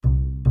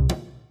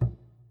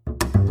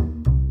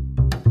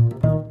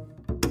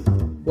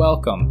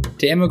Welcome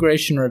to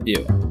Immigration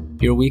Review,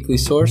 your weekly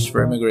source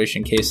for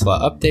immigration case law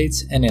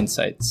updates and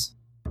insights.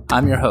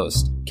 I'm your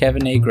host,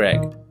 Kevin A.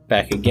 Gregg,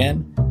 back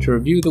again to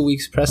review the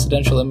week's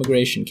precedential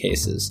immigration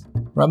cases,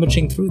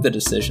 rummaging through the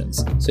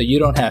decisions so you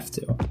don't have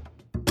to.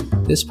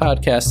 This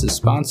podcast is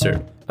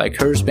sponsored by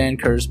Kurzban,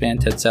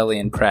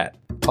 Tetzeli & Pratt,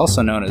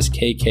 also known as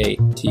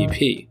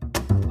KKTP,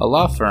 a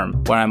law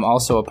firm where I'm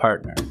also a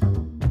partner.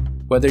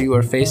 Whether you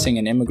are facing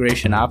an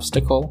immigration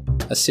obstacle,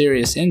 a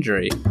serious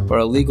injury, or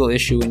a legal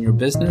issue in your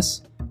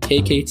business,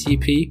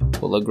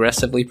 KKTP will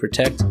aggressively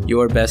protect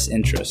your best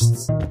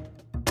interests.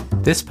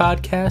 This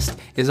podcast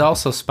is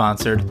also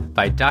sponsored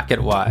by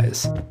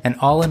DocketWise, an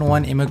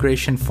all-in-one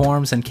immigration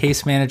forms and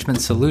case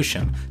management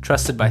solution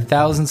trusted by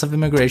thousands of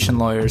immigration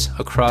lawyers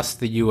across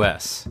the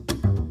U.S.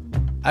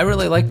 I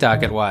really like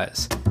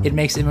DocketWise. It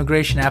makes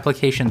immigration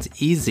applications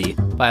easy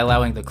by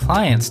allowing the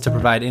clients to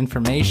provide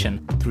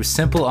information through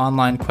simple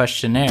online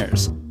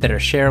questionnaires that are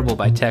shareable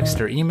by text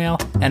or email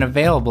and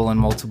available in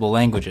multiple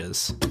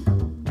languages.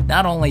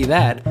 Not only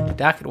that,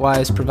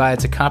 DocketWise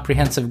provides a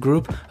comprehensive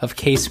group of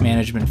case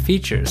management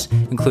features,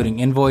 including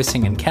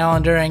invoicing and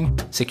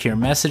calendaring, secure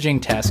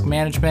messaging, task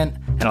management,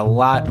 and a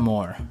lot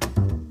more.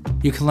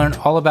 You can learn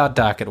all about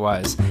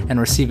DocketWise and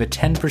receive a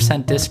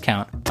 10%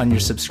 discount on your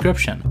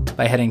subscription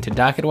by heading to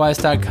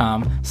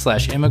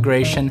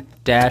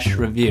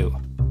docketwise.com/immigration-review,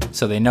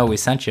 so they know we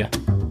sent you.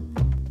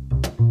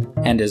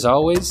 And as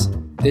always,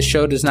 this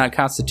show does not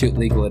constitute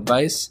legal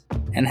advice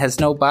and has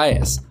no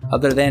bias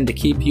other than to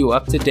keep you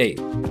up to date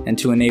and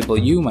to enable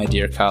you, my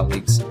dear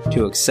colleagues,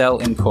 to excel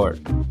in court.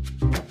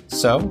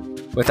 So,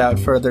 without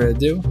further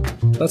ado,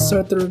 let's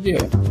start the review.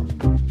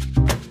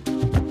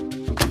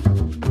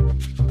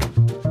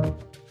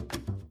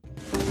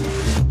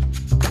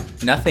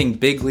 Nothing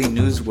bigly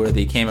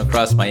newsworthy came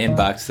across my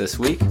inbox this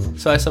week,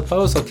 so I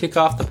suppose I'll kick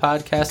off the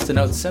podcast to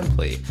note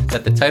simply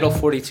that the Title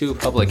 42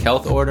 public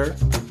health order,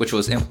 which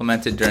was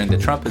implemented during the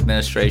Trump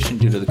administration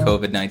due to the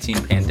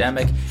COVID-19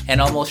 pandemic and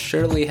almost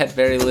surely had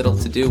very little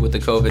to do with the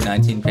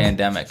COVID-19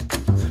 pandemic,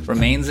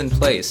 remains in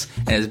place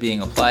and is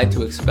being applied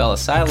to expel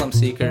asylum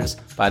seekers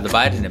by the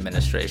Biden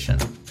administration.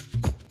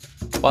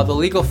 While the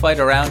legal fight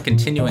around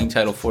continuing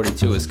Title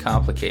 42 is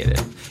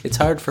complicated, it's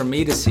hard for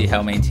me to see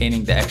how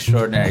maintaining the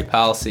extraordinary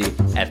policy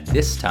at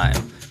this time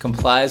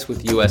complies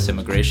with U.S.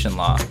 immigration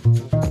law.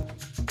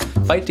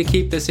 Fight to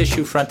keep this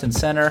issue front and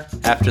center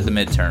after the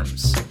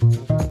midterms.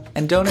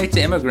 And donate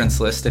to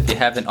Immigrants List if you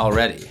haven't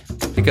already,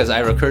 because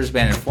Ira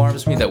Kurzban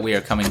informs me that we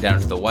are coming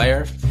down to the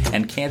wire,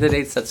 and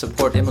candidates that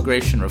support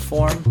immigration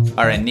reform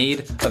are in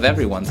need of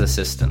everyone's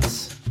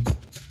assistance.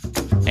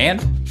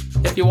 And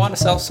if you want a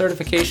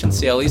self-certification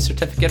CLE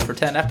certificate for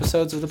 10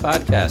 episodes of the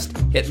podcast,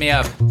 hit me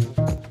up.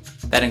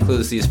 That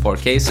includes these 4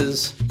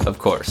 cases, of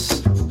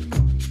course.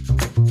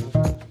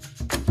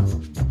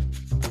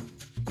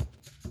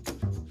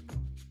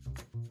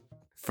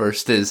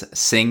 First is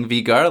Singh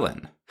v.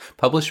 Garland,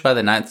 published by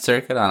the Ninth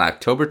Circuit on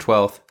October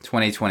 12,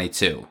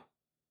 2022.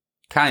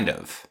 Kind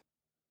of.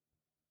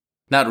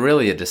 Not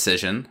really a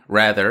decision,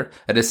 rather,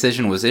 a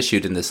decision was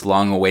issued in this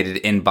long-awaited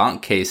en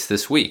banc case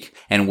this week,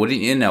 and wouldn't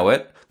you know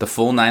it, the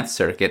full Ninth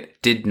Circuit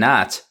did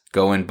not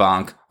go en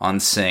banc on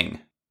Singh.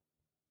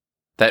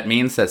 That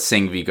means that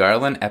Singh v.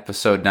 Garland,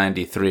 episode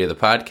 93 of the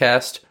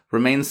podcast,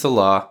 remains the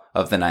law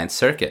of the Ninth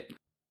Circuit.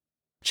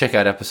 Check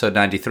out episode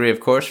 93,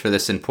 of course, for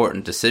this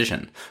important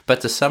decision.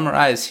 But to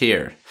summarize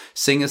here,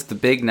 Singh is the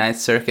big Ninth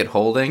Circuit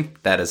holding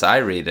that, as I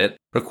read it,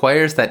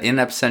 requires that in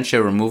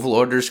absentia removal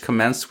orders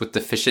commenced with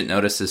deficient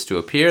notices to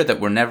appear that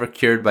were never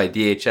cured by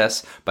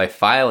DHS by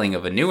filing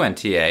of a new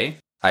NTA,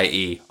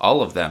 i.e.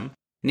 all of them,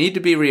 need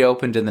to be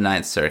reopened in the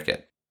Ninth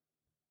Circuit.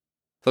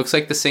 Looks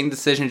like the Singh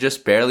decision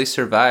just barely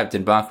survived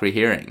en banc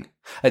rehearing,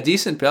 a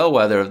decent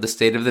bellwether of the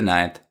state of the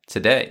Ninth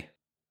today.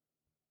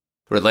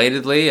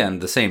 Relatedly, and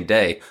the same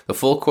day, the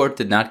full court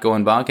did not go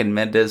en banc in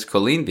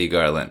Mendez-Colin v.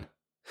 Garland,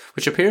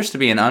 which appears to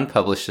be an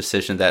unpublished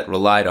decision that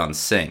relied on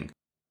Singh.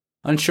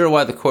 Unsure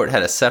why the court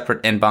had a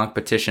separate en banc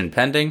petition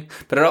pending,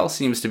 but it all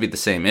seems to be the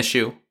same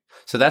issue,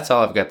 so that's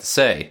all I've got to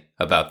say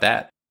about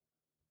that.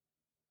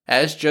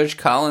 As Judge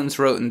Collins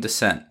wrote in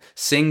dissent,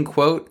 Singh,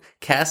 quote,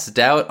 casts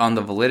doubt on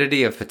the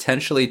validity of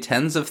potentially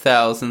tens of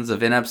thousands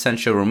of in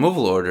absentia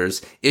removal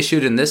orders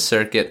issued in this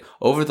circuit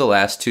over the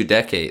last 2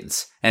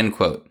 decades, end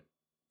quote.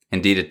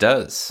 Indeed it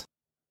does.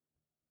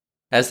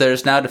 As there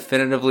is now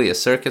definitively a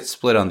circuit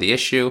split on the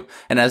issue,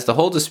 and as the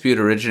whole dispute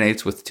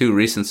originates with 2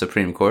 recent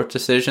Supreme Court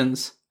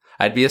decisions,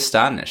 I'd be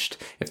astonished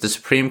if the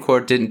Supreme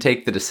Court didn't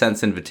take the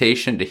dissent's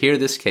invitation to hear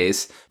this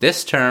case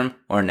this term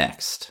or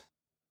next.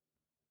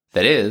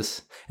 That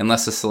is,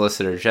 unless the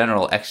Solicitor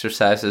General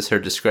exercises her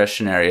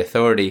discretionary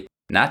authority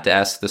not to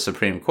ask the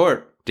Supreme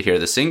Court to hear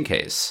the Singh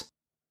case.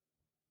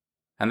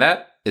 And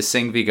that is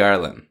Singh v.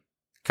 Garland.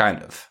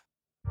 Kind of.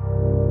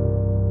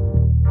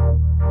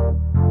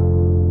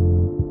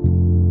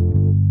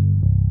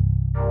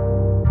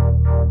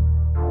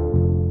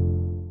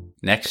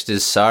 Next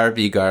is Sar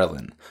v.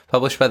 Garland,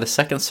 published by the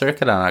Second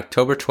Circuit on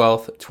October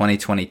 12,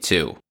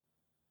 2022.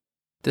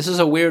 This is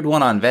a weird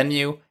one on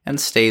venue and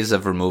stays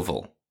of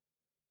removal.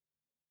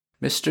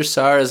 Mr.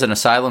 Saar is an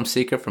asylum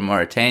seeker from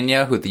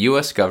Mauritania who the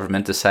U.S.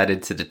 government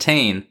decided to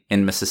detain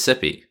in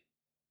Mississippi.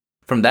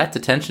 From that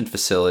detention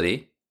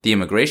facility, the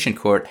immigration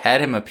court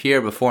had him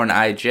appear before an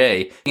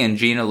IJ in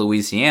Jena,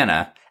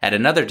 Louisiana, at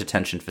another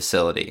detention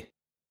facility.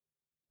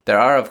 There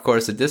are, of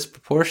course, a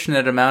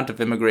disproportionate amount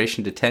of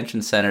immigration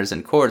detention centers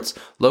and courts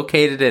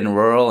located in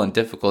rural and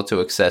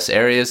difficult-to-access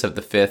areas of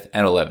the 5th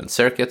and 11th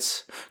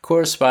Circuits,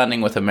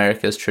 corresponding with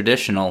America's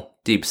traditional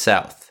Deep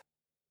South.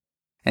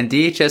 And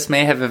DHS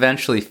may have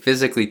eventually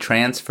physically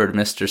transferred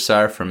Mr.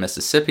 Saar from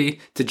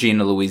Mississippi to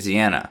Jena,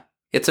 Louisiana.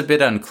 It's a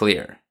bit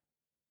unclear.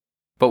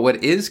 But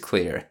what is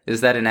clear is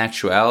that in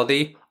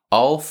actuality,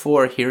 all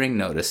 4 hearing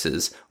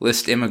notices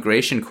list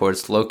immigration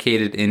courts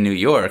located in New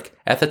York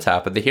at the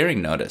top of the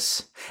hearing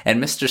notice,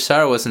 and Mr.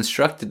 Saar was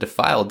instructed to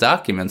file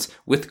documents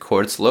with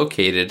courts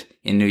located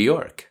in New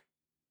York.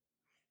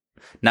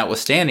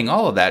 Notwithstanding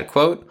all of that,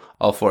 quote,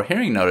 all 4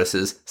 hearing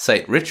notices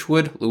cite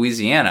Richwood,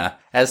 Louisiana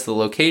as the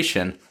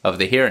location of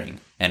the hearing,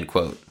 end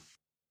quote.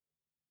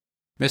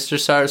 Mr.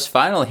 Saar's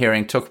final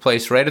hearing took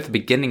place right at the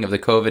beginning of the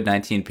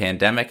COVID-19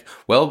 pandemic,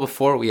 well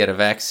before we had a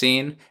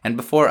vaccine, and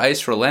before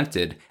ICE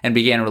relented and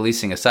began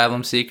releasing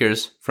asylum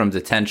seekers from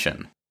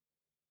detention.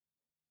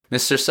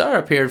 Mr. Saar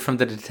appeared from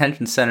the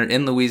detention center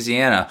in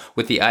Louisiana,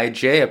 with the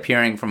IJ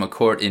appearing from a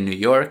court in New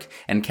York,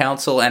 and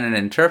counsel and an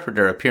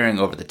interpreter appearing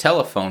over the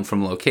telephone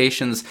from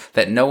locations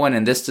that no one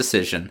in this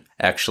decision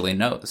actually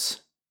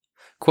knows.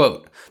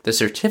 Quote, the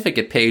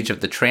certificate page of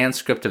the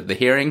transcript of the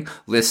hearing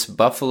lists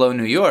Buffalo,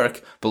 New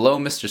York, below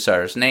Mr.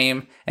 Saar's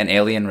name and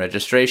alien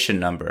registration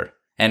number,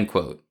 end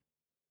quote.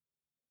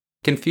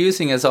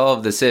 Confusing as all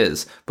of this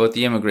is, both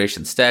the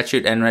immigration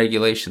statute and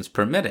regulations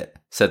permit it,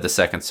 said the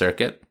Second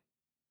Circuit.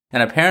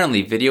 And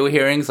apparently video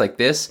hearings like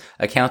this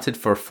accounted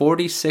for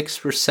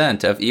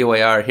 46% of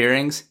EOIR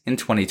hearings in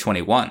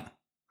 2021.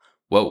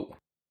 Whoa.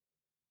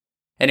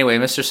 Anyway,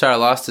 Mr. Saar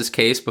lost his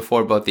case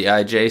before both the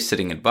IJ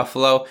sitting in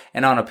Buffalo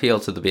and on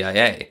appeal to the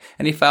BIA,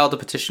 and he filed a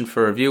petition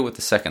for review with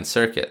the Second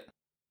Circuit.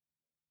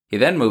 He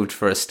then moved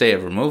for a stay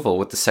of removal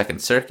with the Second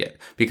Circuit,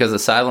 because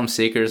asylum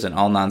seekers and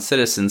all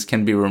non-citizens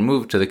can be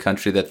removed to the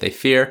country that they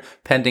fear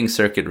pending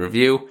circuit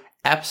review,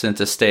 absent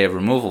a stay of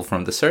removal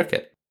from the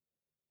circuit.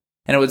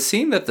 And it would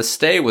seem that the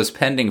stay was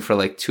pending for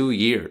like 2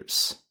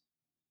 years.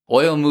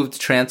 Oil moved to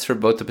transfer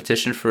both the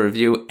petition for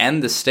review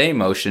and the stay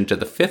motion to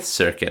the Fifth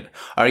Circuit,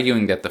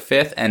 arguing that the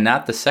Fifth and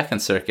not the Second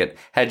Circuit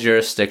had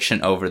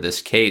jurisdiction over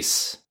this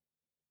case.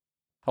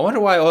 I wonder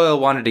why Oil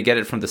wanted to get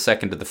it from the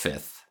Second to the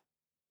Fifth.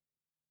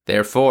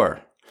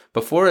 Therefore,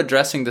 before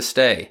addressing the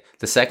stay,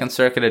 the Second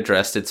Circuit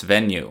addressed its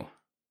venue.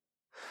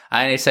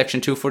 INA Section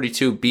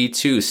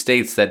 242b2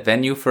 states that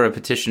venue for a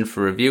petition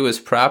for review is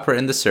proper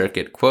in the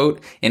circuit,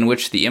 quote, in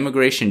which the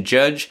immigration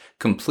judge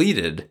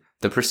completed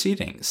the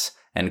proceedings,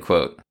 end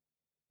quote.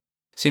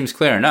 Seems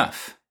clear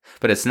enough,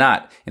 but it's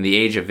not in the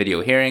age of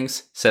video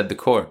hearings, said the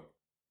court.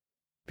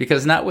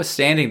 Because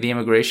notwithstanding the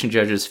immigration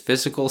judge's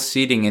physical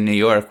seating in New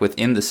York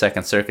within the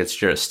Second Circuit's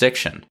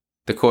jurisdiction,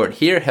 the court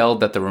here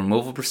held that the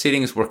removal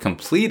proceedings were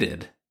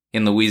completed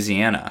in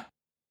Louisiana.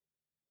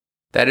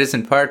 That is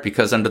in part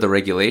because under the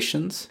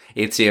regulations,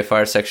 8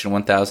 CFR section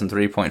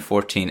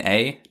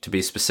 1003.14a, to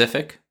be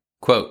specific,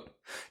 quote,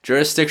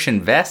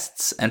 jurisdiction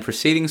vests and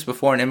proceedings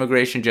before an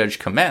immigration judge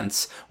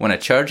commence when a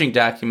charging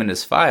document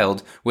is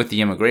filed with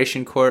the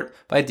immigration court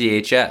by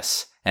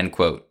DHS, end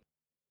quote.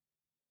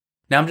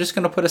 Now I'm just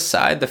going to put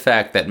aside the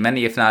fact that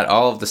many, if not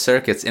all, of the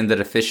circuits in the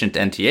deficient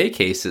NTA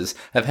cases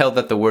have held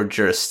that the word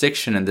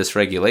jurisdiction in this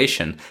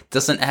regulation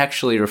doesn't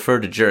actually refer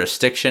to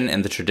jurisdiction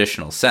in the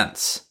traditional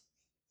sense.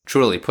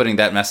 Truly, putting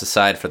that mess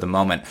aside for the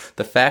moment,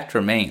 the fact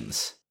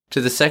remains. To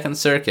the Second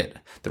Circuit,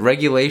 the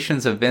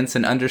regulations evince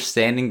an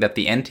understanding that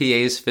the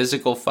NTA's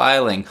physical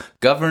filing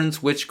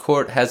governs which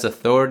court has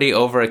authority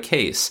over a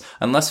case,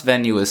 unless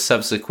venue is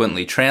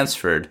subsequently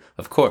transferred,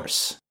 of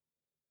course.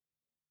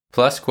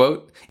 Plus,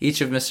 quote, each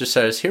of Mr.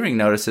 Saar's hearing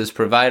notices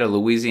provide a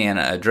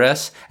Louisiana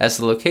address as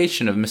the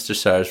location of Mr.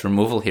 Saar's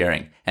removal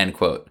hearing, end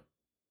quote.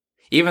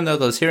 Even though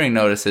those hearing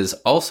notices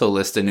also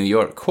list a New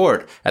York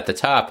court at the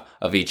top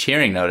of each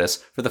hearing notice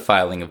for the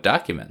filing of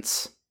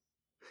documents.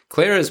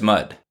 Clear as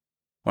mud.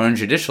 Or in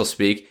judicial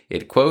speak,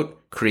 it,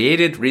 quote,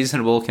 created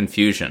reasonable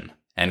confusion,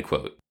 end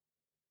quote.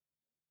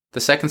 The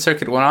Second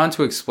Circuit went on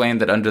to explain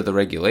that under the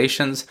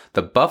regulations,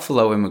 the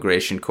Buffalo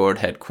Immigration Court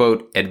had,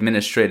 quote,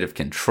 administrative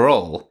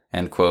control,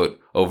 end quote,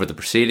 over the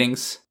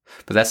proceedings,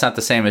 but that's not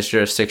the same as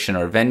jurisdiction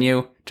or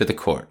venue to the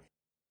court.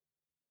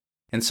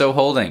 In so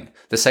holding,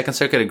 the Second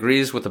Circuit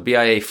agrees with the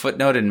BIA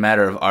footnote in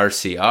matter of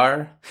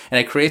RCR, and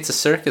it creates a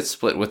circuit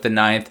split with the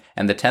Ninth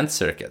and the 10th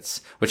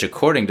Circuits, which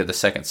according to the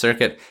Second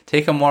Circuit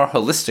take a more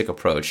holistic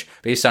approach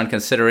based on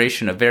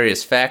consideration of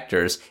various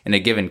factors in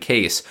a given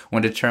case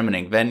when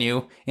determining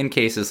venue in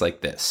cases like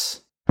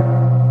this.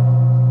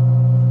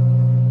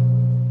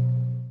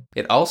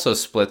 It also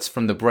splits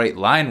from the bright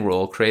line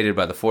rule created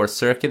by the Fourth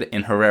Circuit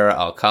in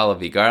Herrera-Alcala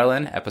v.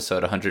 Garland,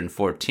 episode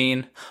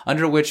 114,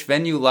 under which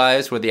venue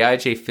lies where the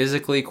IJ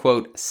physically,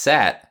 quote,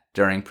 sat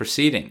during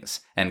proceedings,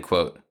 end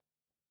quote.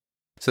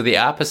 So the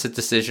opposite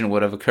decision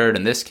would have occurred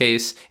in this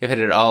case if it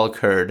had all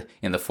occurred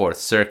in the Fourth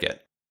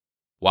Circuit.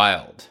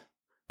 Wild.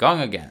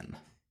 Gong again.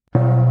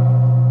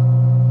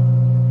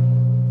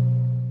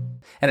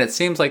 And it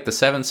seems like the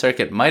Seventh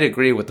Circuit might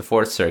agree with the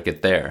Fourth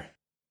Circuit there.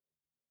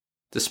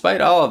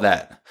 Despite all of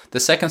that, the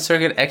Second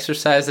Circuit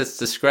exercised its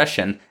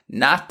discretion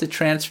not to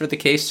transfer the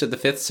case to the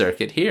Fifth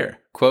Circuit here.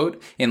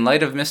 Quote, in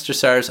light of Mr.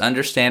 Saar's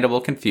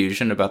understandable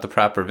confusion about the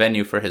proper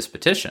venue for his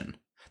petition,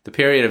 the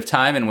period of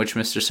time in which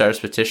Mr. Saar's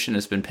petition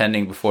has been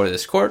pending before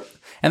this court,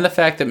 and the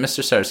fact that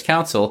Mr. Saar's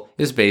counsel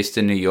is based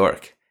in New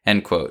York.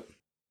 End quote.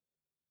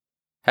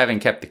 Having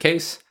kept the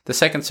case, the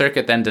Second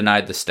Circuit then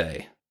denied the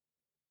stay.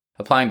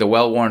 Applying the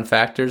well-worn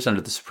factors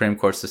under the Supreme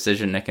Court's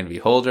decision Nicken v.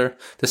 Holder,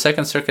 the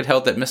Second Circuit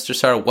held that Mr.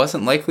 Saar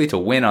wasn't likely to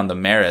win on the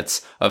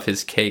merits of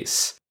his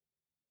case.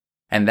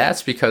 And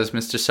that's because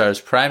Mr. Saar's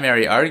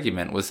primary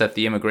argument was that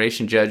the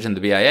immigration judge and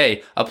the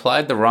BIA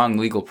applied the wrong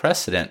legal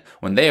precedent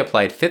when they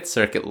applied Fifth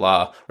Circuit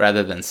law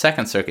rather than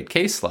Second Circuit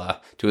case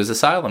law to his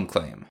asylum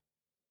claim.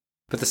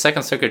 But the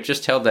Second Circuit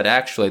just held that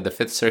actually the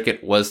Fifth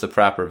Circuit was the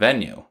proper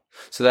venue,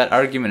 so that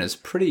argument is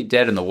pretty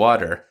dead in the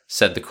water,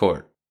 said the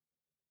court.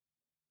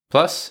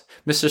 Plus,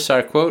 Mr.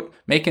 Saar, quote,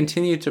 may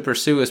continue to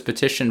pursue his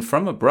petition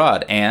from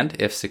abroad and,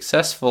 if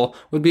successful,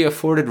 would be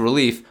afforded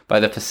relief by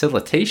the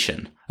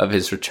facilitation of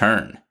his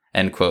return,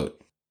 end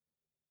quote.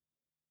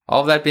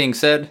 All of that being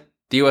said,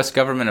 the U.S.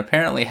 government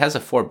apparently has a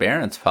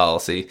forbearance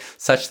policy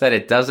such that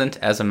it doesn't,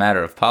 as a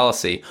matter of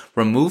policy,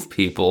 remove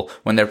people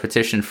when their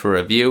petition for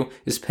review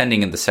is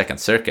pending in the Second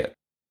Circuit.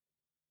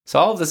 So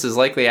all of this is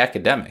likely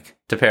academic,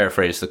 to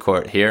paraphrase the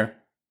court here.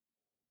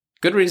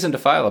 Good reason to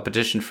file a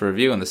petition for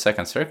review in the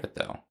Second Circuit,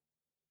 though.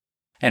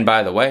 And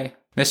by the way,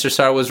 Mr.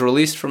 Saar was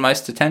released from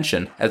ICE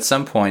detention at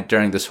some point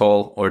during this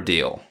whole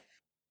ordeal.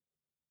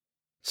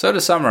 So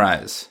to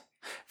summarize,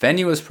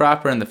 venue is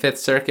proper in the Fifth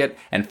Circuit,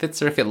 and Fifth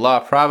Circuit law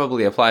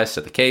probably applies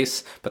to the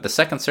case, but the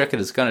Second Circuit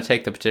is going to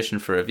take the petition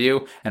for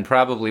review and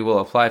probably will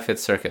apply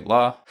Fifth Circuit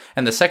law,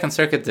 and the Second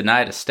Circuit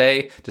denied a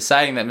stay,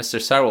 deciding that Mr.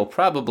 Saar will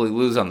probably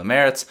lose on the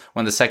merits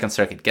when the Second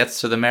Circuit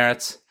gets to the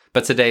merits,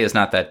 but today is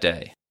not that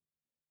day.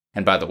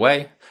 And by the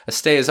way, a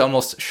stay is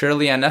almost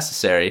surely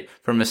unnecessary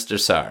for Mr.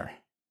 Saar.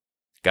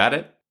 Got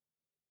it?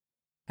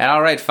 And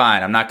alright,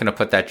 fine, I'm not going to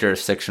put that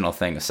jurisdictional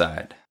thing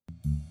aside.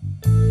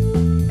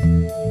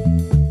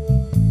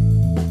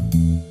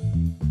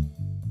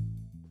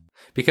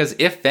 Because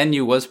if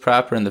venue was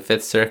proper in the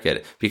Fifth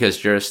Circuit because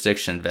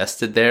jurisdiction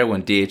vested there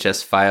when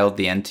DHS filed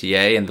the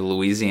NTA in the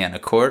Louisiana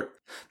court,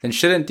 then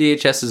shouldn't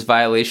DHS's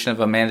violation of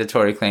a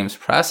mandatory claims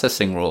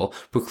processing rule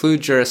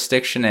preclude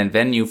jurisdiction and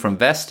venue from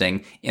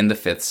vesting in the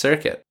Fifth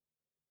Circuit?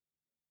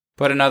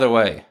 Put another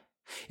way,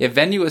 if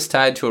venue is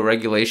tied to a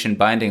regulation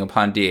binding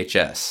upon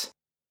DHS,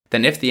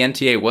 then if the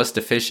NTA was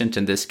deficient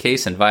in this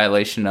case in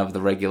violation of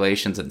the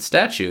regulations and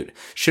statute,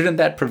 shouldn't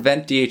that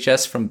prevent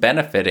DHS from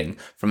benefiting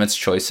from its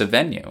choice of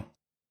venue?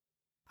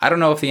 I don't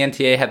know if the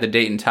NTA had the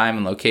date and time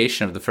and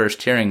location of the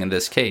first hearing in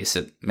this case.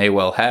 It may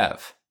well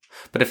have.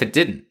 But if it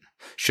didn't,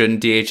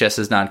 shouldn't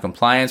DHS's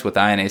noncompliance with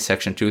INA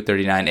Section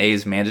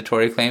 239A's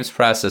mandatory claims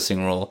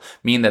processing rule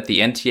mean that the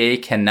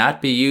NTA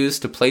cannot be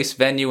used to place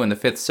venue in the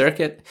Fifth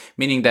Circuit,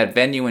 meaning that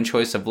venue and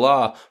choice of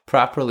law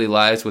properly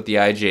lies with the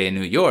IJ in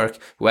New York,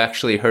 who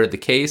actually heard the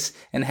case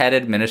and had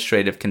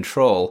administrative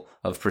control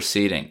of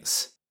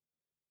proceedings?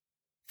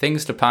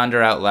 Things to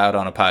ponder out loud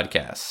on a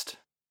podcast.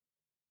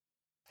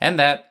 And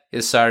that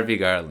is Saar v.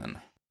 Garland.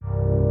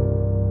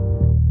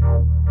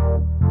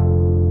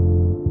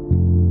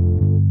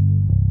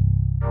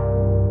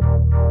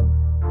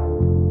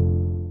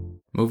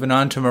 Moving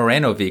on to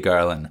Moreno v.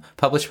 Garland,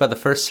 published by the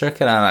First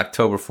Circuit on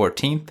October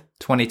 14th,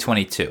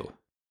 2022.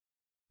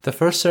 The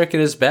First Circuit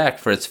is back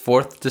for its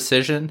fourth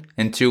decision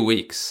in 2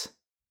 weeks.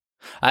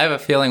 I have a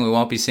feeling we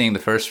won't be seeing the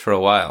first for a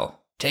while.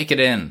 Take it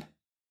in.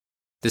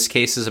 This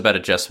case is about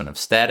adjustment of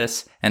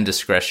status and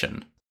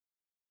discretion.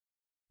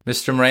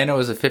 Mr. Moreno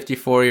is a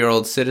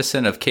 54-year-old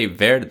citizen of Cape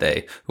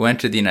Verde who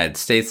entered the United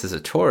States as a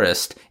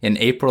tourist in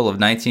April of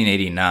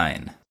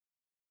 1989.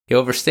 He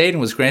overstayed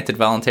and was granted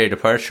voluntary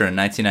departure in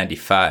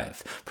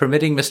 1995,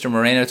 permitting Mr.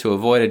 Moreno to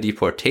avoid a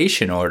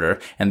deportation order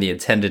and the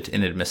attendant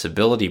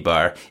inadmissibility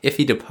bar if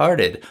he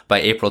departed by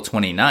April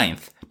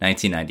 29th,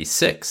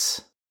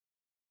 1996.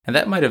 And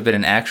that might have been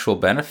an actual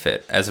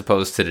benefit as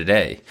opposed to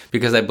today,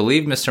 because I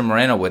believe Mr.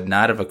 Moreno would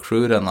not have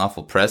accrued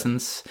unlawful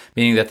presence,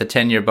 meaning that the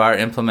 10-year bar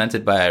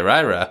implemented by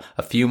IRIRA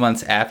a few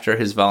months after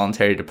his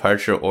voluntary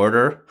departure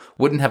order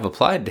wouldn't have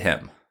applied to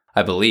him,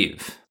 I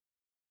believe.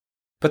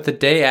 But the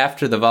day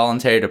after the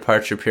voluntary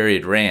departure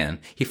period ran,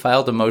 he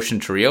filed a motion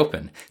to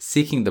reopen,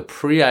 seeking the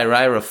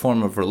pre-IRIRA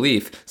form of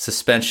relief,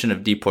 suspension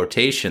of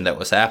deportation, that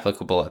was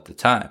applicable at the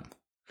time.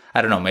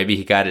 I don't know, maybe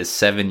he got his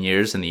 7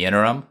 years in the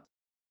interim?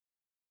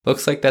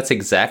 Looks like that's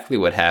exactly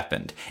what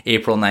happened,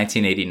 April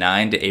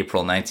 1989 to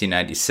April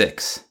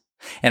 1996.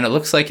 And it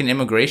looks like an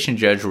immigration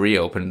judge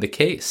reopened the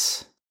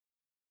case.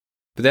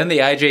 But then the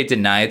IJ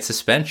denied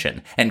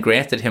suspension and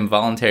granted him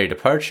voluntary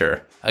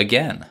departure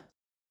again.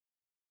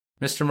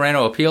 Mr.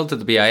 Moreno appealed to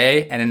the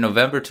BIA, and in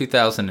November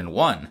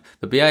 2001,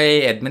 the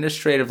BIA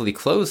administratively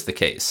closed the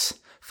case,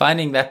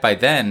 finding that by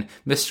then,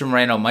 Mr.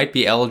 Moreno might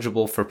be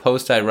eligible for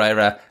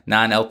post-IRIRA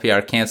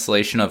non-LPR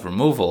cancellation of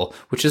removal,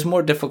 which is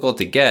more difficult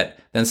to get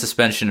than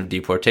suspension of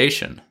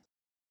deportation.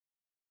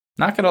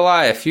 Not gonna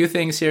lie, a few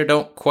things here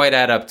don't quite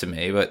add up to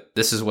me, but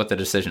this is what the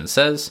decision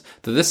says,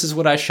 so this is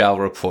what I shall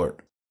report.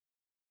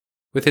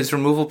 With his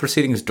removal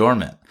proceedings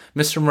dormant,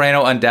 Mr.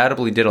 Moreno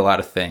undoubtedly did a lot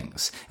of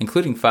things,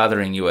 including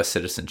fathering U.S.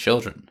 citizen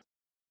children.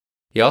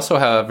 He also,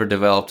 however,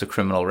 developed a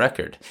criminal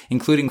record,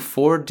 including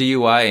 4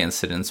 DUI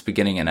incidents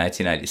beginning in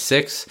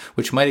 1996,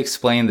 which might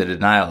explain the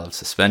denial of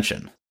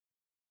suspension.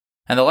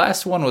 And the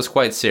last one was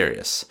quite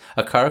serious,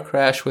 a car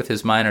crash with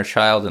his minor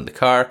child in the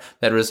car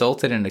that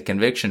resulted in a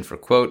conviction for,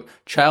 quote,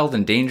 child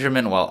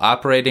endangerment while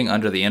operating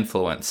under the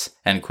influence,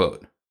 end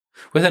quote,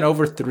 with an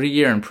over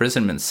 3-year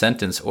imprisonment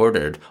sentence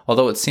ordered,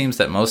 although it seems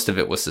that most of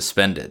it was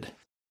suspended.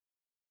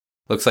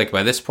 Looks like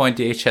by this point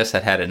DHS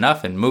had had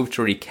enough and moved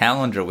to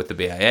recalendar with the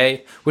BIA,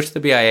 which the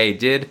BIA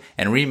did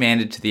and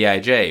remanded to the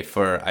IJ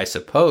for, I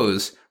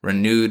suppose,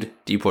 renewed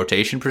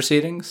deportation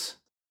proceedings?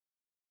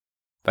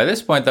 By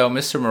this point, though,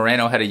 Mr.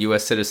 Moreno had a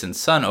U.S. citizen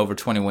son over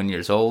 21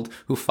 years old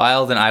who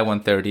filed an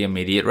I-130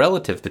 immediate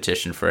relative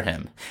petition for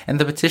him, and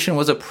the petition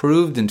was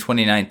approved in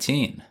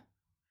 2019.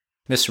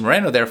 Mr.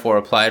 Moreno therefore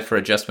applied for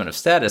adjustment of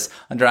status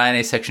under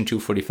INA Section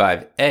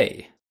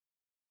 245A.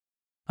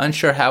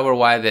 Unsure how or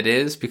why that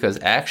is, because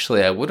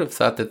actually I would have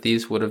thought that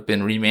these would have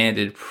been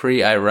remanded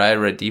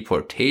pre-IRIRA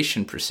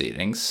deportation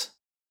proceedings.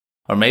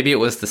 Or maybe it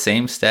was the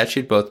same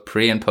statute both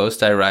pre- and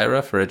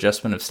post-IRIRA for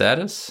adjustment of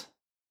status?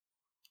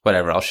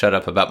 Whatever, I'll shut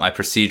up about my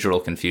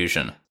procedural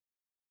confusion.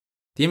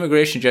 The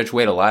immigration judge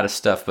weighed a lot of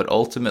stuff, but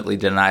ultimately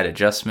denied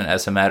adjustment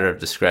as a matter of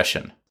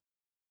discretion.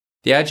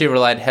 The IJ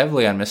relied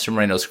heavily on Mr.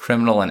 Moreno's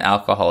criminal and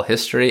alcohol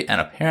history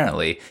and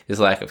apparently his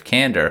lack of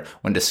candor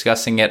when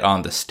discussing it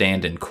on the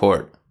stand in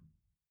court.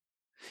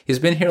 He's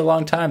been here a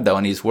long time, though,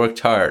 and he's worked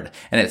hard,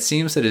 and it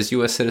seems that his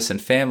U.S. citizen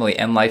family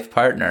and life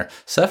partner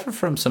suffer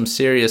from some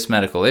serious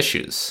medical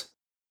issues.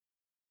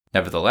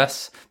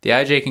 Nevertheless, the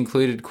IJ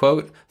concluded,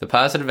 quote, the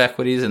positive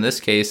equities in this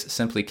case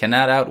simply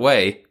cannot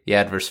outweigh the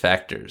adverse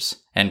factors,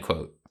 end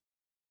quote.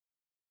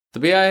 The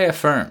BIA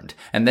affirmed,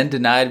 and then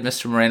denied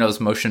Mr. Moreno's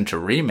motion to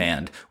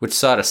remand, which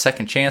sought a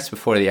second chance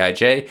before the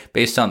IJ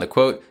based on the,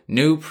 quote,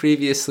 new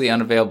previously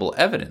unavailable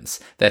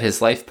evidence that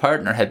his life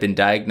partner had been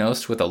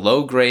diagnosed with a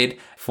low-grade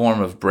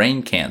form of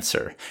brain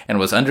cancer and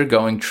was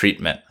undergoing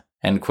treatment,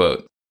 end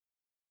quote.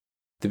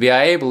 The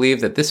BIA believed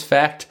that this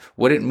fact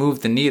wouldn't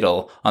move the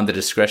needle on the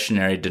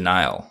discretionary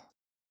denial.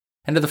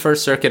 And to the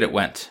First Circuit it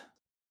went.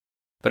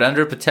 But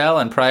under Patel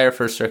and prior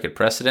First Circuit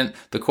precedent,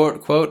 the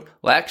court, quote,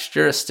 lacks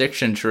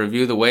jurisdiction to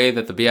review the way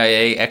that the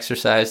BIA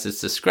exercised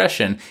its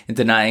discretion in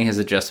denying his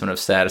adjustment of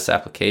status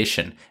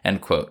application,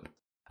 end quote.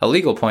 A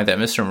legal point that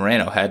Mr.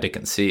 Moreno had to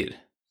concede.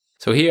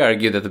 So he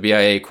argued that the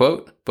BIA,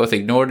 quote, both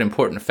ignored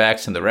important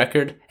facts in the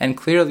record and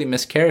clearly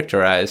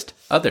mischaracterized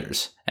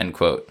others, end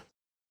quote.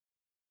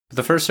 But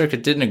the First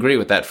Circuit didn't agree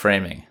with that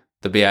framing.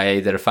 The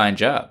BIA did a fine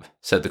job,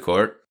 said the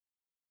court.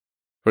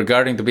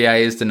 Regarding the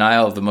BIA's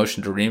denial of the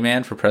motion to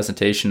remand for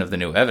presentation of the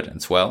new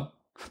evidence, well,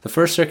 the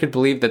First Circuit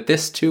believed that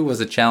this too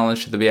was a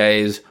challenge to the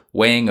BIA's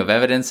weighing of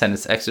evidence and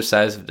its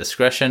exercise of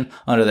discretion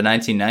under the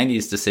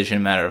 1990s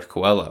decision matter of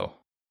Coelho.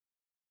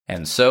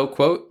 And so,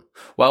 quote,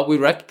 while we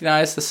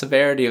recognize the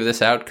severity of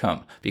this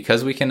outcome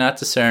because we cannot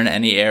discern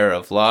any error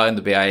of law in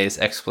the BIA's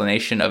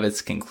explanation of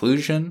its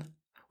conclusion,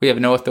 we have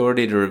no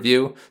authority to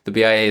review the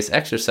BIA's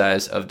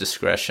exercise of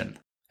discretion,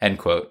 end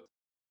quote.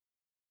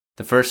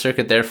 The First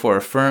Circuit therefore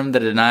affirmed the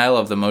denial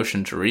of the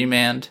motion to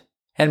remand,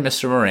 and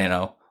Mr.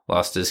 Moreno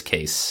lost his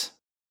case.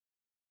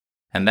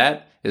 And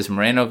that is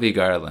Moreno v.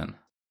 Garland.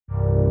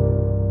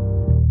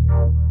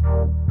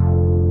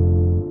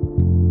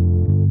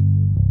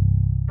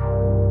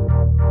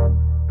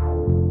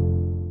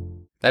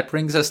 That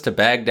brings us to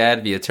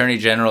Baghdad v. Attorney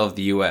General of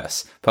the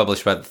U.S.,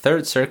 published by the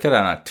Third Circuit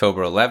on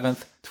October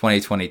 11th,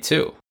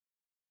 2022.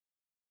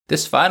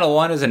 This final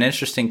one is an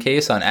interesting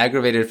case on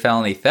aggravated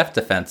felony theft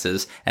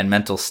offenses and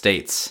mental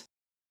states.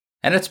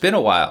 And it's been a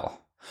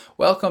while.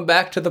 Welcome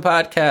back to the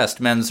podcast,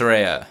 mens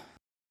rea.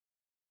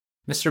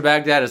 Mr.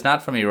 Baghdad is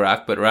not from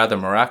Iraq, but rather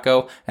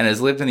Morocco, and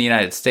has lived in the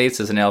United States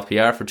as an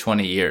LPR for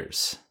 20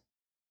 years.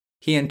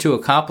 He and 2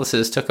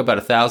 accomplices took about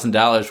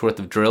 $1,000 worth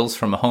of drills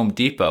from a Home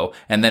Depot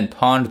and then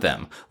pawned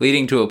them,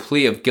 leading to a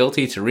plea of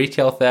guilty to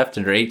retail theft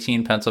under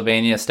 18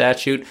 Pennsylvania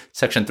Statute,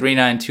 Section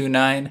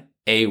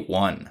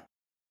 3929A1.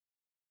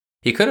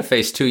 He could have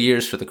faced 2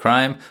 years for the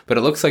crime, but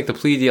it looks like the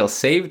plea deal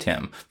saved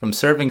him from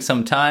serving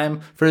some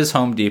time for his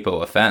Home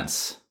Depot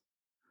offense.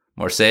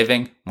 More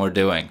saving, more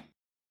doing.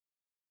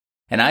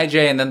 An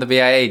IJ and then the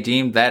BIA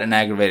deemed that an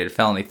aggravated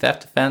felony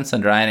theft offense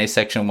under INA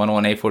Section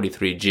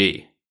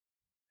 11843G.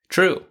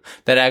 True,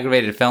 that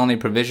aggravated felony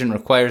provision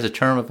requires a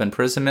term of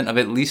imprisonment of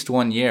at least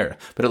 1 year,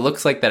 but it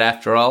looks like that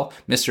after all,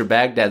 Mr.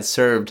 Baghdad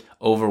served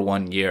over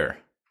 1 year.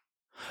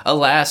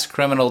 Alas,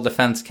 criminal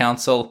defense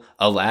counsel,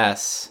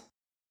 alas.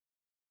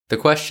 The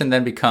question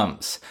then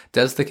becomes,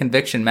 does the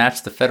conviction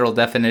match the federal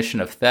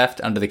definition of theft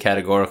under the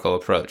categorical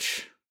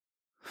approach?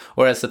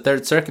 Or as the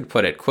Third Circuit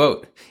put it,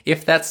 quote,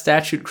 if that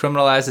statute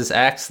criminalizes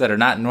acts that are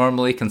not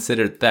normally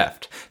considered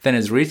theft, then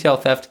his retail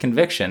theft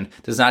conviction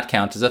does not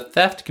count as a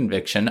theft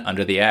conviction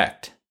under the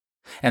Act.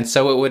 And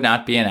so it would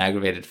not be an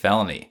aggravated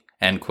felony,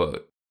 end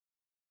quote.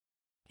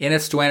 In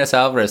its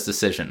Duenas-Alvarez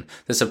decision,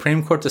 the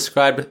Supreme Court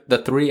described the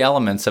three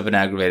elements of an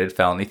aggravated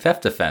felony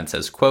theft offense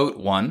as, quote,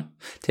 1,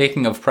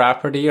 taking of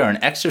property or an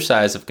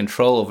exercise of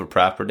control over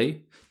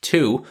property,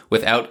 2,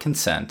 without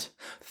consent,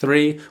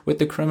 3, with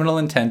the criminal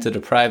intent to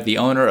deprive the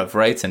owner of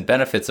rights and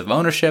benefits of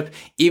ownership,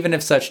 even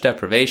if such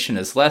deprivation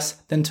is less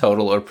than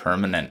total or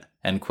permanent,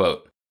 end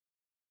quote.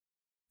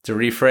 To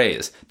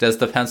rephrase, does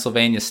the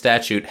Pennsylvania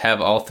statute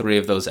have all three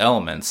of those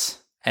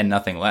elements, and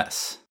nothing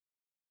less?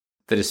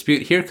 The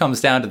dispute here comes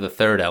down to the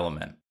third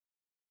element.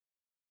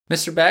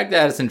 Mr.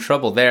 Baghdad is in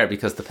trouble there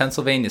because the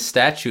Pennsylvania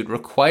statute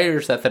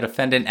requires that the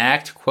defendant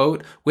act,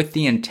 quote, with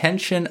the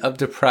intention of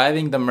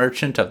depriving the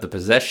merchant of the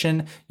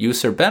possession,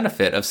 use, or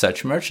benefit of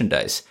such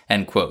merchandise,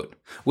 end quote,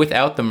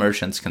 without the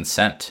merchant's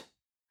consent.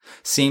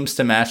 Seems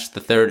to match the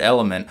third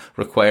element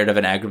required of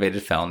an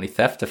aggravated felony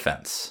theft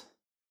offense.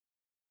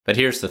 But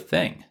here's the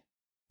thing.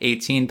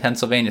 18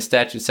 Pennsylvania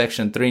Statute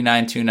Section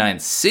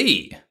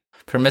 3929C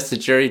permits the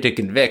jury to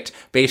convict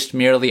based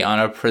merely on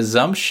a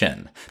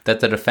presumption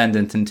that the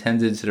defendant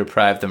intended to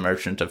deprive the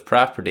merchant of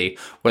property,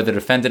 where the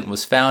defendant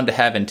was found to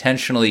have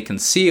intentionally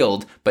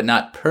concealed but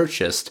not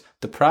purchased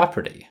the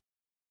property.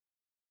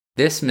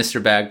 This,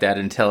 Mr. Baghdad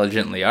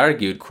intelligently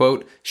argued,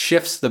 quote,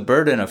 shifts the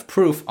burden of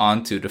proof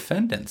onto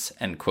defendants,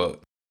 end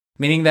quote,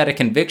 meaning that a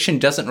conviction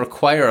doesn't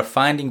require a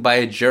finding by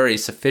a jury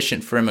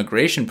sufficient for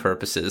immigration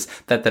purposes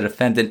that the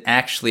defendant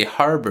actually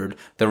harbored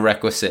the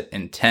requisite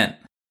intent.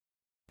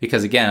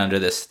 Because again, under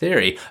this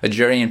theory, a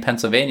jury in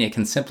Pennsylvania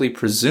can simply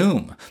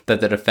presume that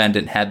the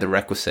defendant had the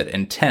requisite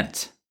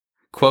intent.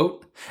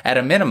 Quote, at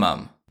a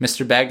minimum,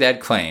 Mr. Baghdad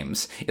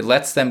claims, it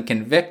lets them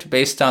convict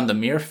based on the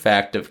mere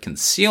fact of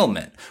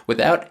concealment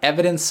without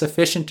evidence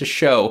sufficient to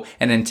show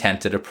an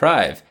intent to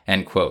deprive,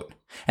 end quote.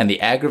 And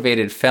the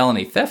aggravated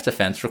felony theft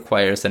offense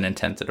requires an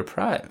intent to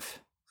deprive.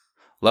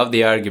 Love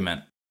the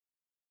argument.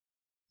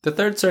 The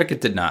Third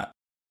Circuit did not.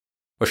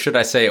 Or should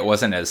I say it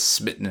wasn't as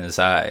smitten as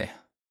I.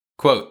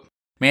 Quote,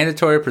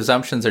 mandatory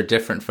presumptions are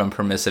different from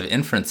permissive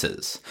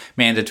inferences.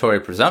 Mandatory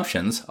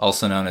presumptions,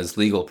 also known as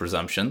legal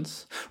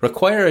presumptions,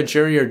 require a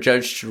jury or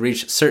judge to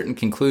reach certain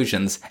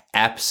conclusions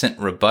absent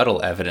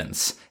rebuttal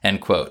evidence, end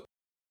quote.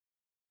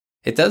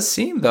 It does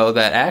seem, though,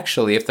 that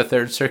actually if the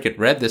Third Circuit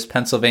read this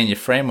Pennsylvania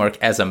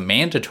framework as a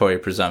mandatory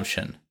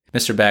presumption,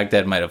 Mr.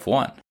 Baghdad might have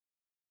won.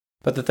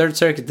 But the Third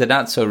Circuit did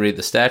not so read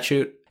the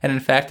statute, and in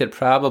fact it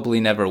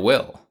probably never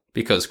will,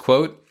 because,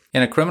 quote,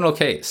 in a criminal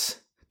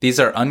case, these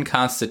are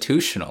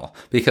unconstitutional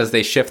because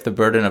they shift the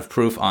burden of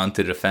proof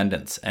onto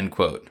defendants, end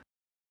quote.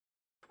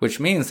 Which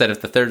means that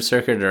if the Third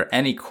Circuit or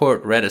any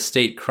court read a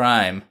state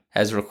crime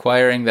as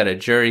requiring that a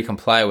jury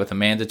comply with a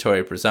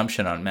mandatory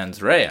presumption on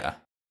mens rea,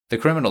 the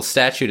criminal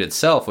statute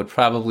itself would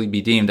probably be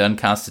deemed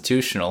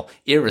unconstitutional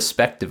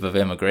irrespective of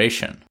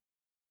immigration.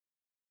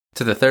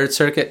 To the Third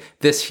Circuit,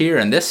 this here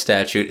in this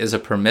statute is a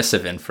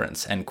permissive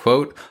inference, and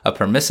quote, a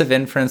permissive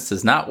inference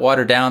does not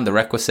water down the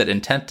requisite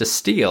intent to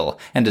steal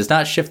and does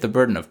not shift the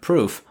burden of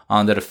proof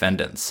on the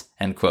defendants,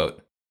 end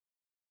quote.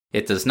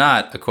 It does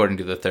not, according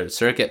to the Third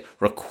Circuit,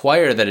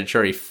 require that a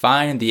jury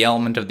find the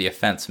element of the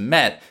offense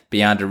met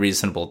beyond a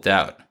reasonable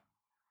doubt.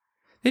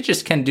 They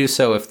just can do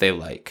so if they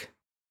like.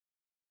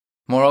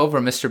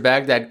 Moreover, Mr.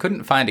 Baghdad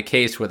couldn't find a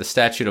case where the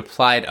statute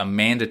applied a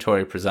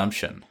mandatory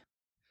presumption.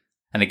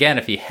 And again,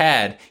 if he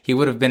had, he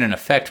would have been in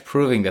effect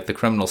proving that the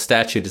criminal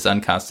statute is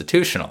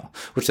unconstitutional,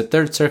 which the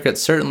Third Circuit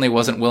certainly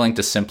wasn't willing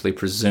to simply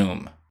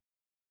presume.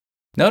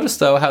 Notice,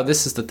 though, how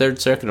this is the Third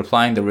Circuit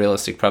applying the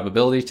realistic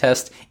probability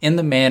test in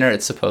the manner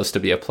it's supposed to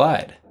be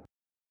applied.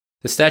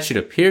 The statute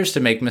appears to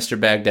make Mr.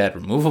 Baghdad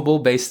removable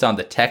based on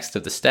the text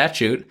of the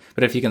statute,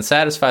 but if he can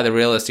satisfy the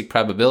realistic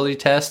probability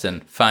test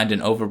and find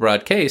an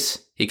overbroad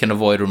case, he can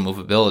avoid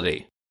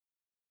removability.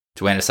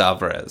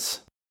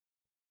 Duenas-Alvarez.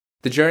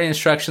 The jury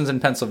instructions in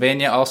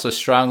Pennsylvania also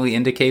strongly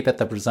indicate that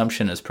the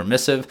presumption is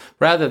permissive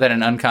rather than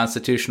an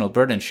unconstitutional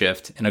burden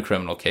shift in a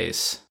criminal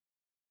case.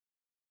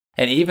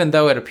 And even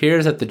though it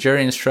appears that the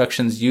jury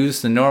instructions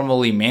use the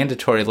normally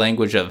mandatory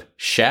language of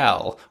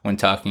shall when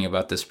talking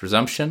about this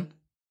presumption,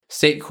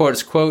 state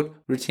courts, quote,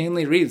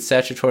 routinely read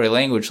statutory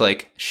language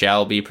like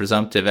shall be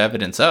presumptive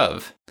evidence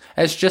of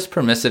as just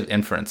permissive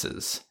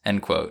inferences,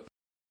 end quote.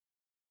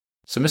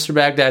 So Mr.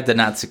 Baghdad did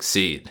not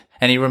succeed,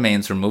 and he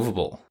remains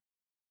removable.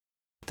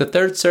 The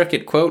Third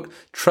Circuit, quote,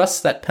 trusts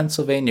that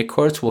Pennsylvania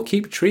courts will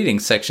keep treating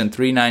Section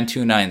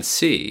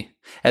 3929C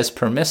as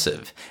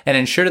permissive and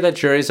ensure that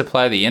juries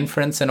apply the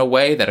inference in a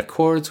way that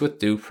accords with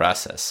due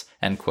process,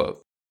 end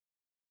quote.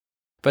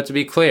 But to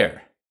be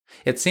clear,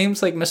 it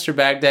seems like Mr.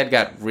 Baghdad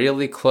got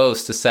really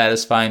close to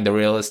satisfying the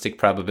realistic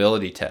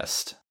probability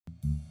test.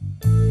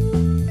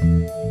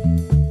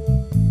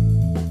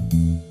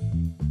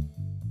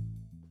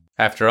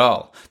 After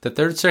all, the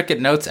Third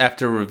Circuit notes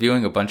after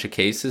reviewing a bunch of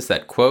cases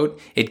that,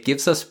 quote, "It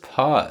gives us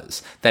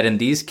pause that in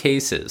these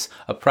cases,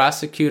 a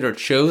prosecutor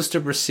chose to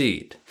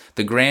proceed,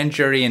 the grand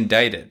jury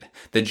indicted,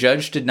 the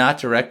judge did not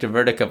direct a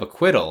verdict of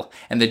acquittal,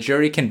 and the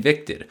jury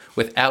convicted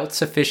without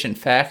sufficient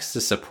facts to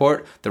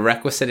support the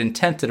requisite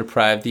intent to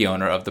deprive the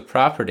owner of the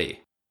property."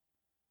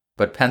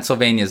 But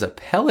Pennsylvania's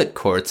appellate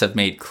courts have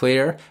made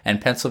clear,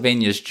 and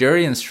Pennsylvania's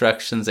jury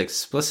instructions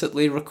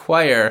explicitly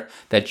require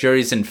that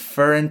juries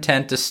infer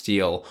intent to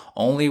steal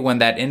only when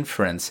that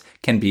inference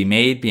can be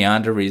made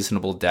beyond a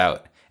reasonable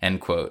doubt, end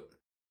quote.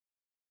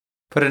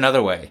 Put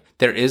another way,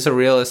 there is a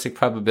realistic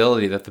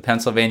probability that the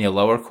Pennsylvania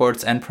lower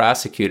courts and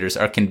prosecutors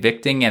are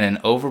convicting in an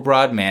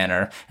overbroad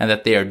manner and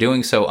that they are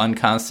doing so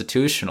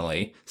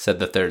unconstitutionally, said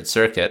the Third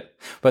Circuit,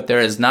 but there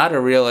is not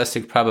a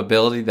realistic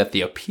probability that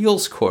the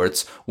appeals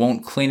courts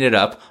won't clean it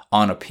up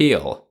on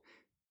appeal.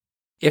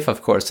 If,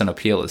 of course, an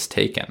appeal is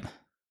taken.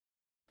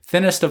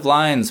 Thinnest of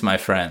lines, my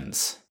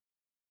friends.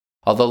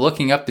 Although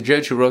looking up the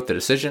judge who wrote the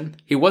decision,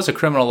 he was a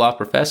criminal law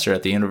professor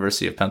at the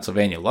University of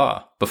Pennsylvania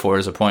Law before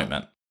his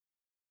appointment.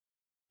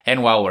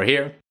 And while we're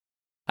here,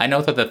 I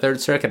note that the Third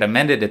Circuit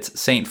amended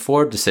its St.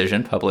 Ford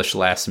decision published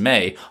last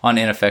May on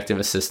ineffective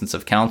assistance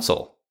of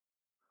counsel.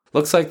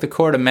 Looks like the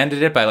court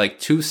amended it by like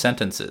 2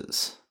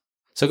 sentences.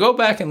 So go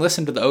back and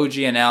listen to the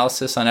OG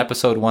analysis on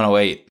episode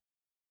 108.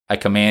 I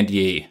command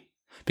ye,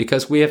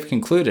 because we have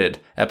concluded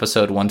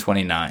episode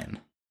 129.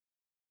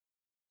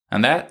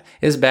 And that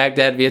is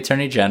Baghdad v.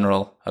 Attorney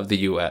General of the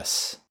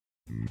U.S.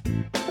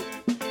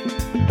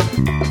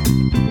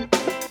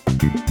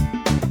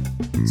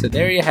 So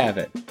there you have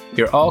it.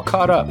 You're all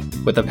caught up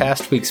with the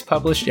past week's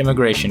published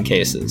immigration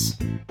cases.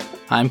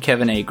 I'm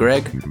Kevin A.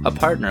 Gregg, a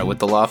partner with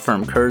the law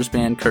firm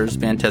Kurzban,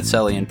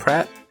 Tetzeli &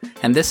 Pratt,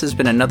 and this has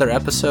been another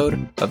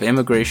episode of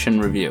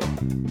Immigration Review.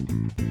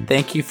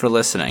 Thank you for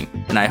listening,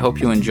 and I hope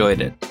you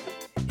enjoyed it.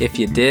 If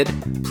you did,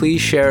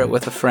 please share it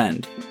with a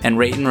friend and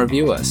rate and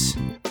review us.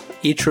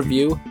 Each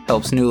review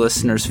helps new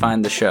listeners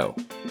find the show.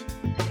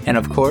 And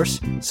of course,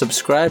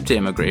 subscribe to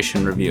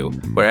Immigration Review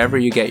wherever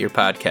you get your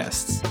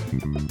podcasts.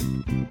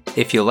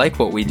 If you like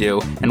what we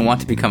do and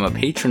want to become a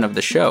patron of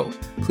the show,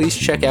 please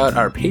check out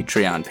our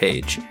Patreon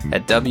page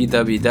at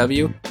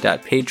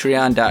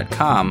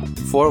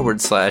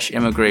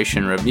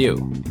www.patreon.com/Immigration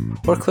Review,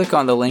 or click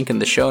on the link in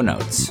the show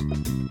notes.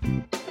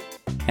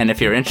 And if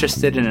you're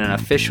interested in an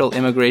official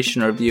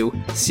Immigration Review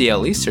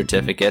CLE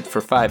certificate for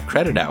 5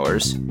 credit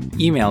hours,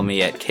 email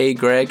me at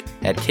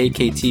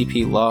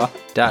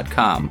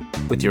kgreg@kktplaw.com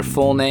with your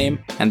full name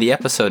and the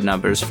episode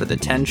numbers for the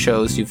 10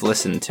 shows you've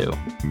listened to.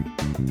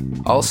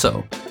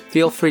 Also,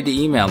 feel free to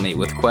email me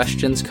with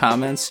questions,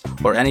 comments,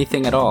 or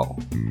anything at all.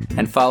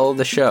 And follow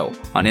the show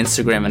on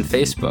Instagram and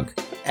Facebook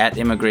at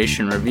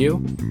Immigration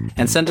Review,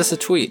 and send us a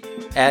tweet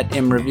at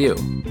ImReview.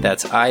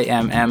 That's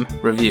IMM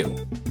Review.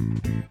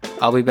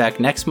 I'll be back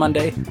next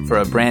Monday for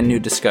a brand new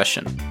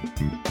discussion.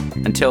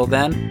 Until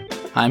then,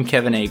 I'm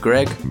Kevin A.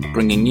 Gregg,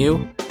 bringing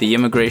you the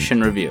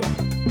Immigration Review.